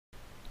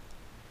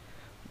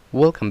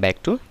Welcome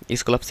back to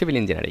School of Civil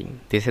Engineering.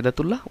 This is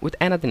Hedaetullah with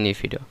another new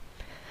video.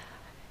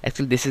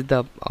 Actually, this is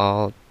the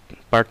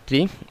part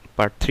 3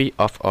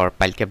 of our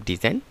pile cap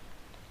design.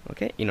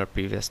 Okay, in our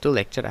previous two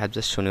lecture, I have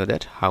just shown you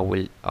that how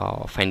we'll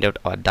find out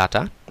our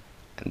data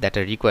that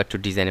are required to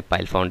design a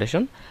pile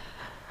foundation,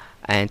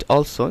 and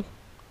also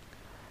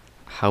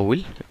how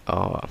we'll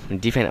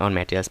define our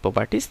materials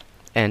properties.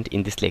 And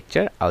in this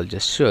lecture, I'll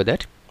just show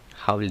that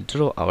how we'll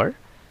draw our,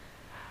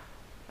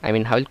 how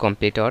we'll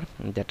complete our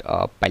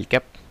pile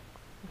cap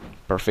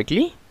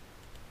perfectly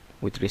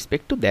with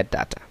respect to that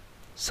data.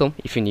 So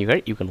if you're new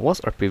here, you can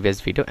watch our previous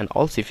video, and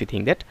also if you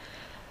think that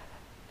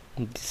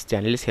this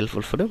channel is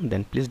helpful for you,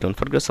 then please don't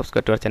forget to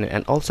subscribe to our channel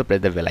and also press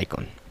the bell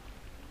icon.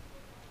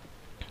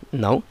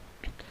 Now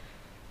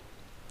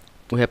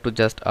we have to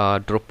just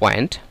draw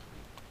point.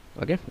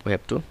 Okay, we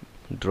have to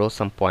draw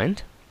some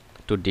point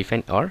to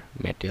define our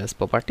materials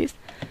properties.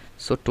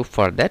 So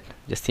for that,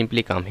 just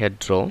simply come here,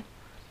 draw,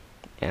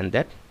 and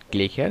that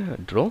click here,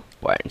 draw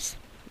points.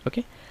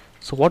 Okay,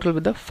 so what will be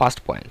the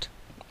first point,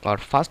 our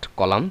first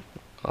column,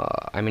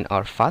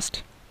 our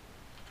first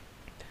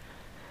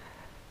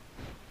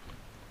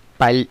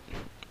pile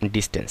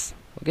distance?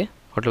 Okay,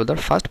 what will be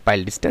the first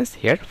pile distance?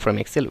 Here from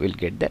Excel we'll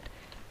get that.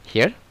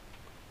 Here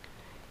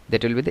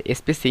that will be the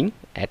spacing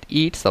at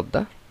each of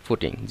the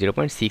footing,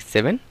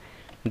 0.67.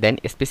 then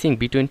spacing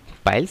between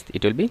piles,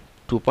 it will be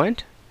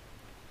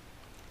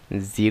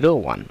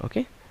 2.01.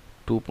 okay,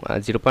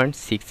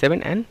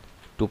 0.67 and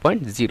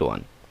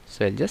 2.01.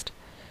 so I'll just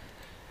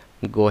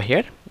go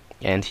here,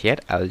 and here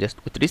I'll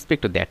just, with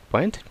respect to that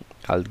point,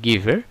 I'll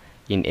give here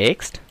in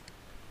X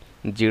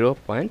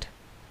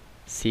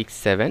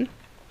 0.67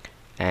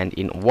 and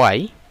in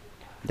Y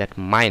that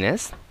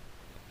minus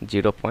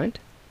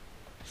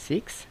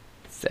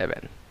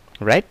 0.67,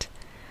 right?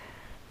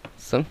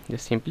 So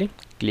just simply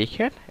click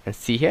here and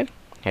see here,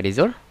 here is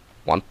your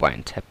one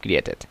point have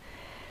created,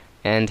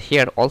 and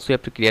here also you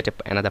have to create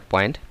another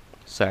point.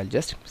 So I'll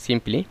just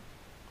simply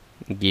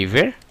give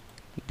here,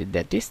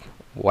 that is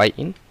Y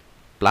in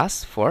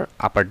plus for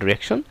upper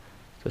direction.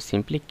 So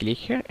simply click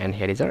here, and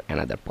here is our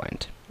another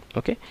point.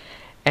 Okay,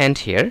 and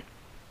here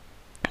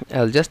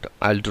I'll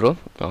draw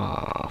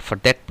for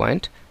that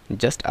point,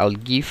 just I'll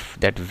give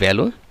that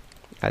value,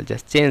 I'll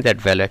just change that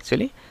value.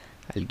 Actually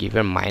I'll give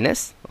here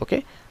minus.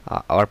 Okay,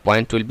 our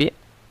point will be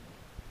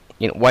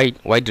in y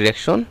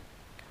direction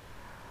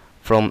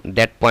from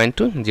that point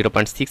to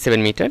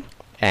 0.67 meter,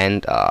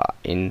 and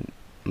in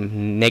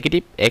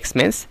negative x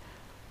means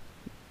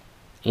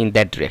in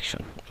that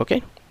direction.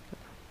 Okay,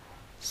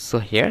 so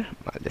here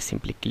I'll just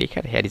simply click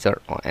here, here is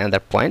our another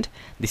point.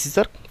 This is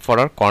our for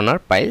our corner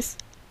piles.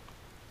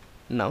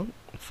 Now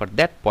for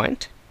that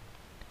point,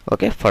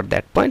 okay, for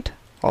that point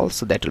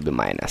also that will be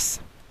minus,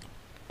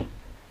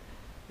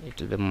 it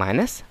will be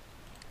minus,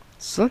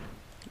 so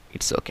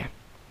it's okay.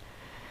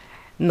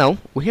 Now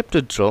we have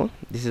to draw,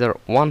 this is our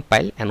one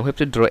pile, and we have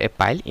to draw a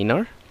pile in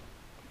our,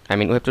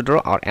 we have to draw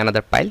our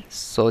another pile.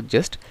 So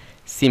just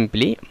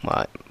simply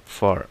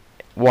for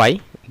Y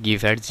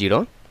give here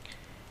 0,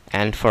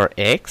 and for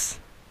X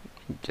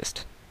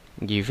just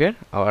give here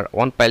our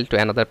one pile to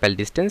another pile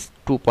distance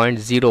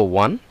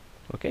 2.01.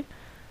 okay,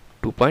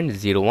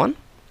 2.01.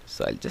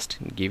 so I'll just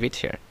give it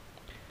here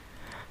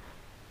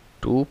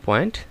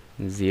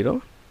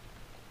 2.01.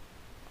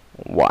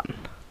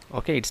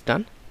 okay, it's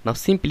done. Now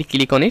simply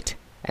click on it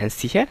and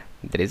see here,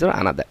 there is our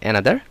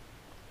another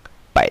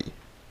pile.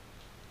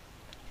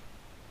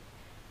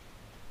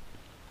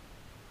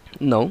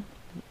 Now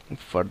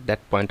for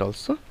that point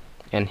also,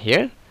 and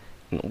here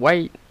in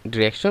Y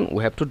direction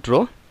we have to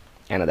draw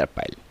another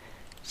pile.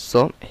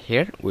 So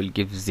here we'll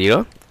give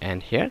 0,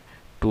 and here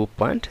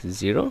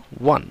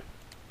 2.01.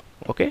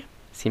 okay,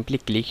 simply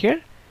click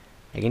here,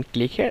 again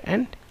click here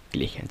and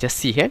click here. Just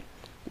see here,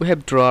 we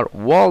have drawn our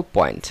wall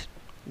point,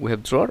 here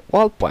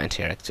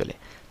actually.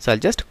 So I'll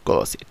just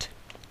close it.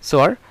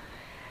 So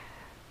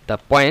the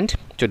point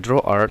to draw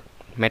our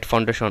mat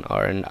foundation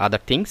or and other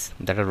things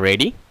that are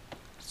ready.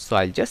 So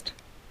I'll just,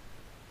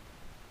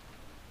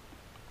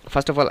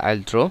 first of all I'll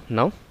draw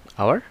now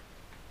our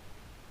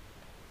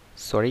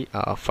for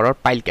our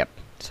pile cap.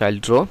 So I'll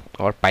draw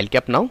our pile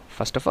cap now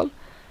first of all.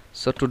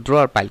 So to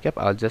draw our pile cap,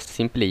 I'll just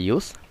simply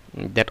use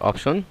that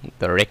option,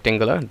 the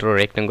rectangular, draw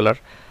rectangular.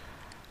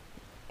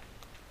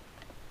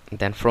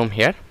 Then from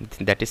here,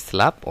 that is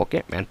slab.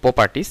 Okay, and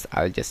properties,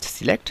 I'll just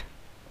select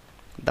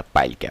the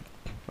pile cap.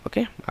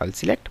 Okay, I'll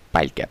select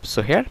pile cap.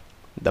 So here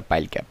the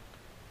pile cap.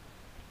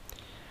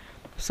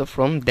 So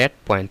from that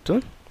point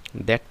to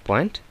that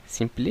point,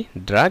 simply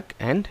drag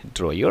and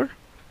draw your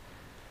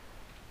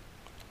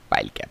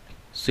pile cap.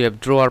 So you have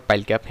draw our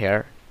pile cap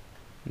here,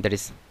 that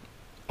is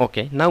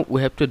okay. Now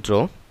we have to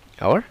draw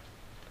our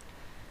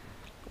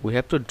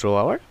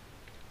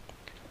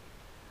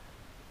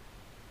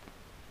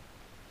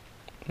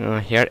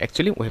here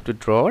actually we have to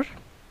draw our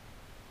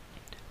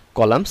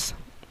columns.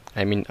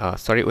 we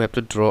have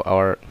to draw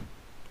our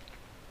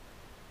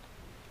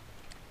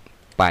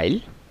pile.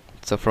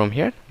 So from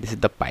here, this is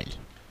the pile.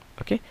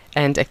 Okay,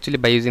 and actually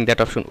by using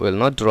that option we will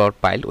not draw our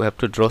pile, we have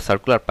to draw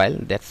circular pile.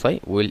 That's why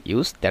we will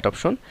use that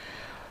option,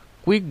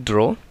 quick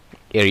draw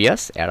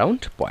areas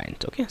around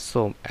point. Okay,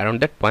 so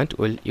around that point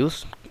we will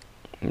use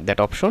that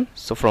option.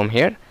 So from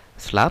here,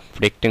 slab,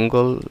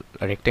 rectangular,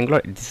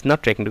 this is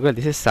not rectangular,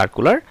 this is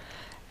circular,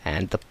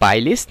 and the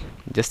pile is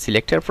just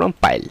selected from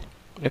pile.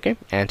 Okay,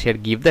 and here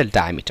give the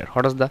diameter.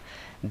 What is the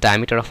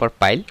diameter of our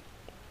pile?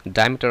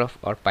 Diameter of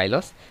our pile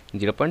was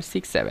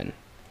 0.67.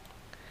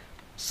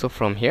 so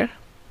from here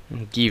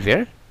give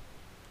here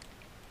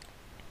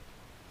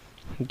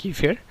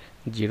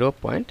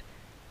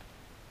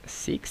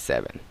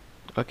 0.67.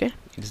 okay,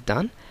 it's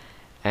done.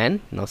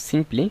 And now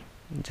simply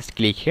just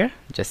click here,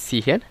 just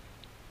see here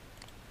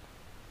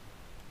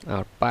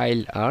our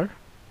pile are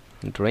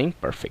drawing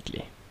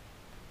perfectly.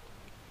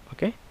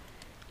 Okay,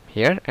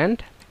 here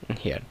and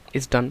here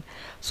is done.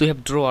 So we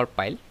have draw our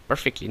pile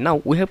perfectly.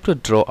 Now we have to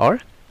draw our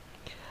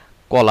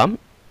column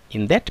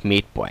in that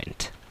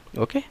midpoint.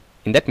 Okay,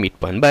 in that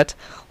midpoint, but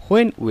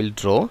when we'll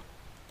draw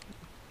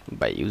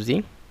by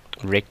using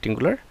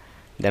rectangular,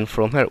 then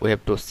from here we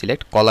have to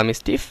select column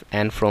stiff,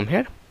 and from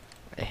here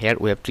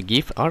we have to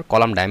give our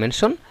column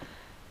dimension.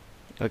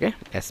 Okay,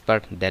 as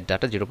per that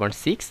data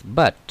 0.6.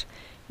 but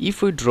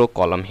if we draw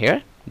column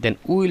here, then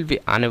we will be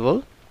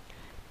unable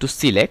to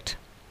select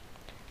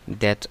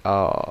that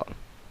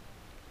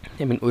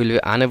we will be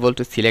unable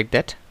to select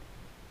that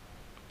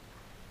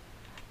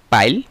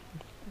pile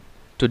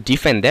to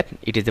define that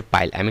it is a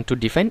pile, to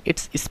define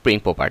its spring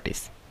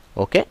properties.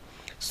 Okay,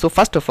 so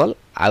first of all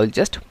I will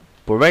just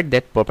provide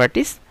that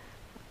properties,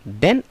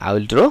 then I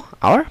will draw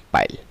our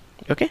pile.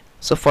 Okay,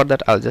 so for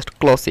that I'll just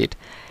close it.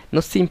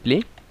 Now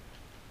simply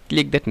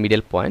click that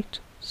middle point,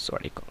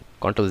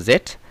 Ctrl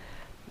Z,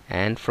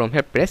 and from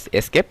here press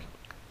escape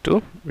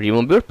to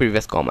remove your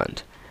previous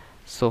command.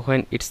 So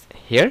when it's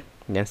here,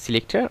 then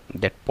select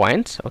that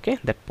point. Okay,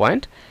 that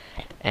point,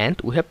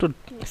 and we have to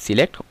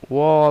select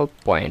all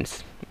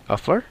points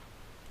of our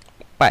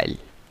pile,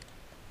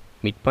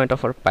 midpoint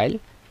of our pile.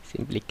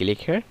 Simply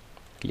click here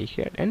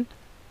and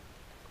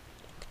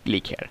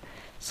click here.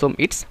 So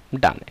it's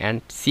done,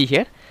 and see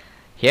here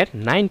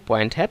 9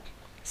 points have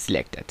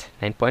selected.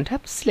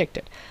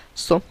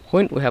 So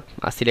when we have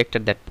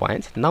selected that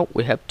point, now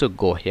we have to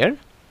go here,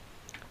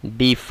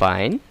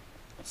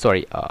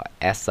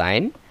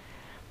 assign,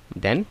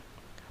 then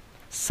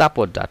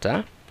support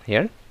data,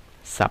 here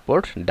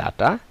support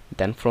data,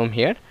 then from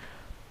here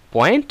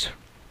point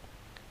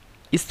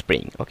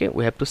spring. Okay,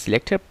 we have to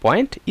select here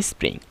point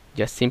spring.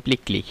 Just simply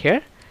click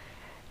here,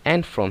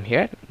 and from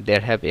here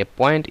there have a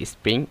point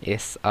spring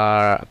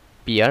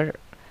SRPR.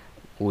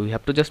 We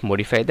have to just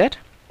modify that.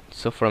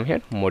 So from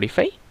here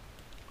modify,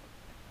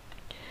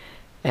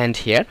 and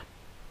here,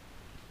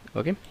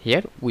 okay,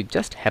 here we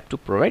just have to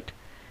provide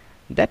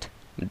that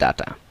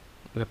data.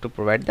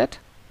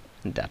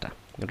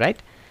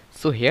 Right?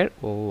 So here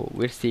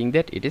we're seeing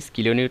that it is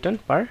kilonewton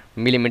per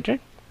millimeter.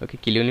 Okay,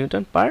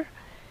 kilonewton per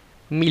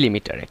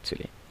millimeter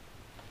actually.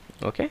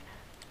 Okay,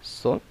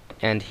 so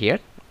and here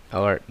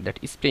our that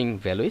spring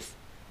value is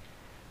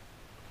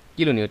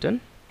kilonewton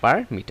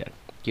per meter.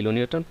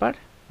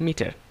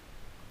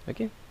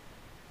 Okay,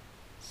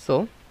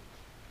 so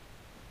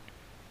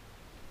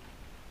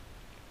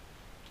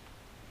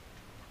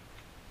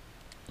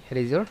here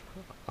is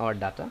our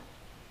data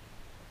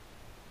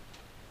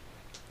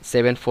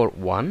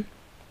 741,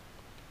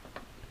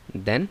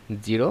 then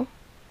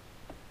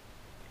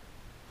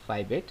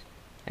 058,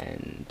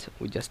 and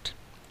we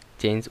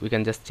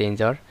can just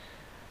change our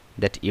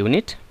that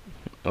unit.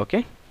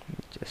 Okay,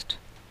 just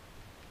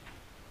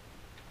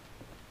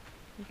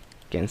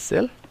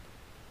cancel,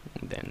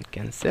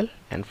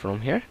 and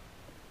from here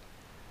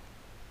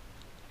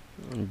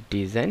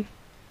design,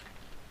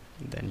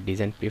 then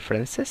design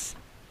preferences,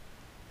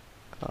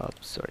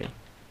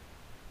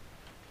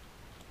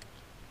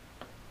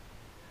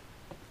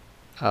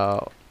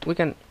 we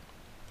can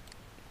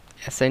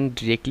assign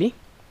directly.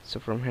 So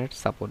from here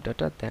support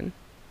data, then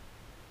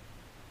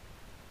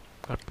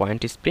our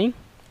point spring.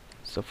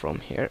 So from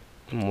here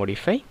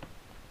modify,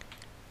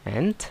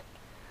 and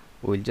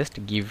we'll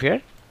just give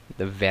here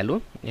the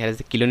value. Here is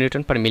the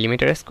kilonewton per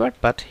millimeter square,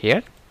 but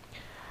here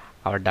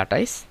our data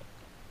is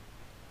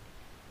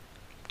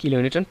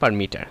kilonewton per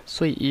meter.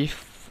 So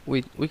if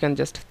we can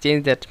just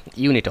change that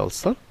unit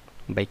also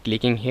by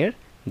clicking here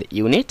the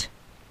unit.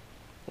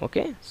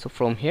 Okay, so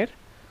from here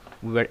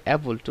we were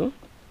able to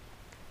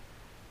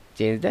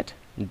change that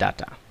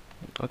data.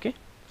 Okay,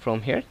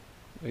 from here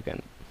we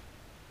can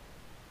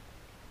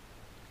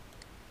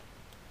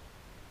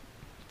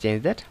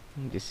change that.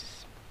 This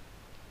is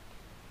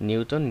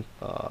Newton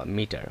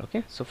meter.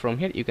 Okay, so from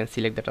here you can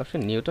select that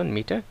option, Newton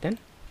meter, then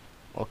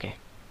okay,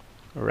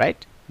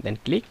 right, then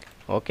click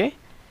OK,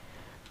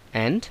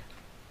 and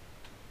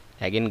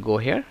again go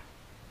here,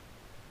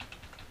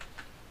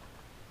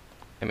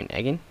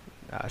 again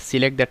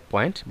select that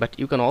point, but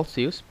you can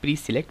also use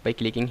pre-select by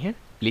clicking here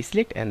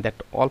pre-select, and that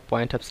all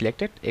point have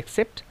selected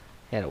except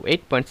here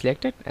 8 points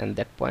selected, and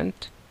that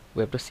point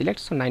we have to select.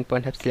 So 9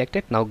 points have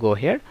selected. Now go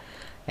here,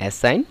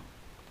 assign,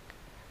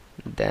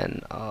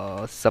 then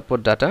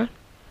support data,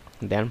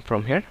 then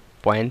from here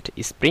point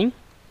spring.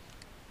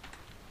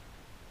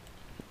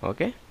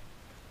 Okay,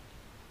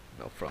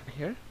 now from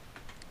here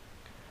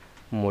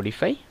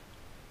modify.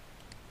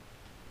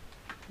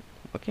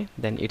 Okay,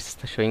 then it's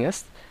showing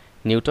us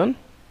Newton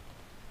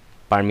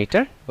per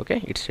meter.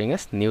 Okay, it's showing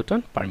us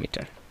Newton per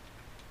meter.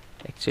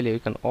 Actually we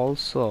can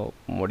also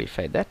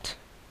modify that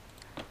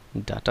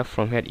data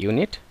from here,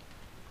 unit,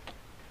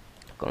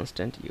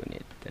 constant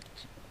unit, that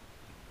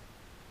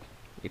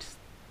it's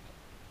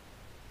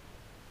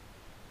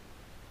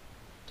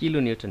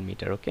kilonewton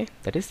meter. Okay,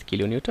 that is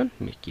kilonewton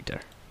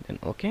meter. Then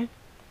okay,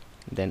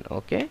 then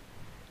okay,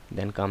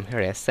 then come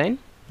here assign,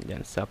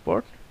 then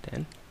support,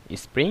 then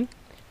spring.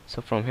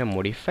 So from here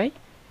modify,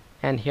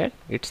 and here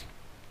it's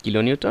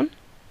kilonewton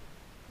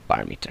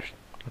per meter.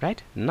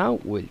 Right, now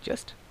we'll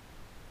just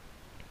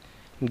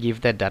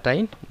give that data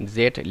in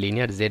z,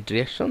 linear z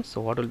direction.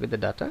 So what will be the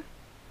data?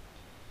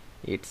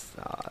 It's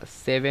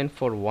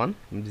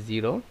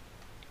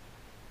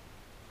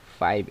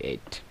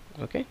 741058.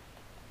 Okay,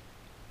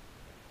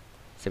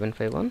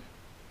 741,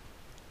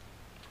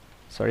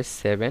 sorry,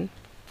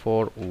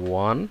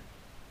 741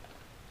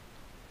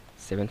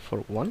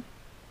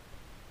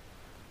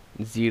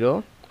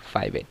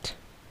 058,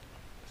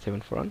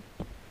 741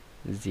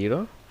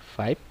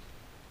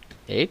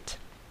 058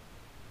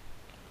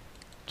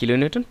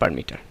 kilonewton per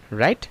meter.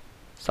 Right,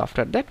 so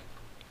after that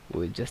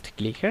we'll just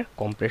click here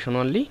compression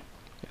only.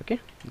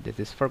 Okay, this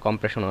is for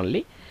compression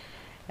only,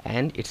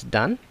 and it's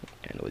done,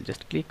 and we'll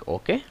just click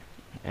OK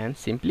and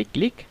simply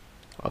click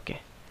OK.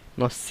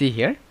 Now see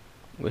here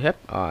we have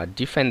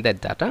defined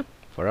that data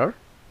for our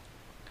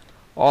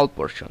all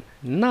portion.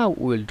 Now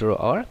we will draw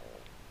our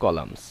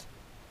columns.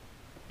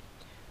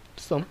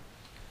 So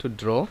to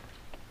draw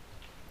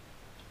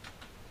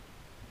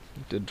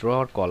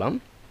our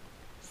column,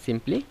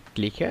 simply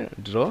click here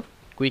draw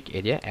quick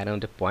area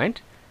around the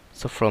point.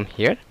 So from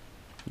here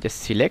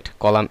just select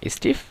column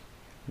stiff,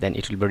 then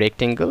it will be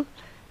rectangle.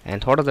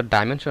 And what are the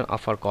dimension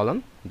of our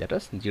column? That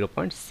is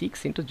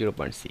 0.6 into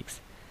 0.6,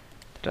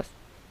 that is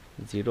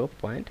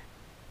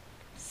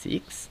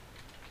 0.6,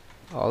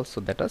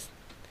 also that is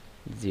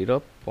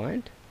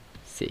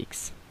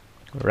 0.6.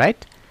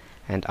 right,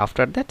 and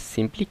after that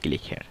simply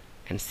click here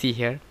and see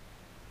here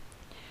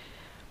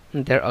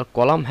there are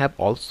column have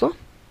also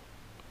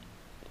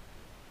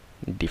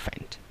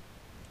defined.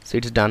 So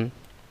it's done.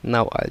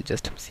 Now I'll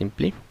just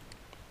simply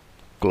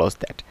close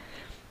that.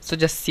 So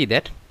just see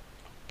that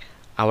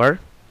our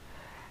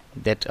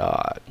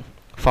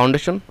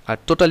foundation are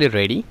totally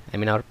ready. I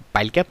mean our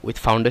pile cap with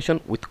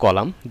foundation with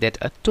column that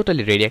are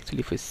totally ready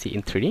actually if we see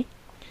in 3D.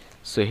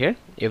 So here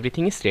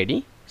everything is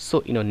ready.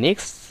 So in our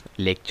next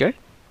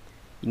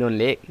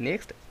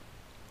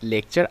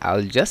lecture,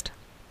 I'll just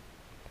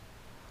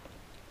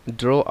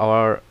draw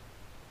our,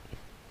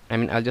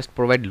 I'll just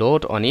provide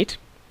load on it,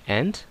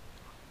 and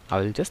I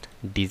will just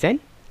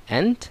design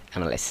and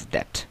analyze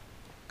that.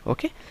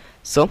 Okay,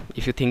 so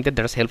if you think that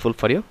is helpful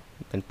for you,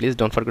 then please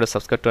don't forget to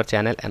subscribe to our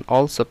channel and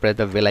also press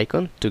the bell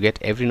icon to get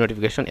every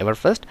notification ever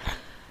first.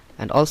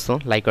 And also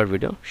like our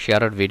video,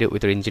 share our video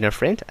with your engineer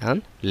friend,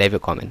 and leave a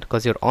comment,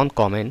 because your own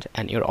comment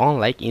and your own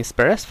like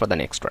inspires us for the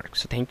next work.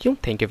 So thank you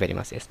very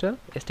much.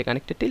 Stay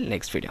connected till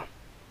next video.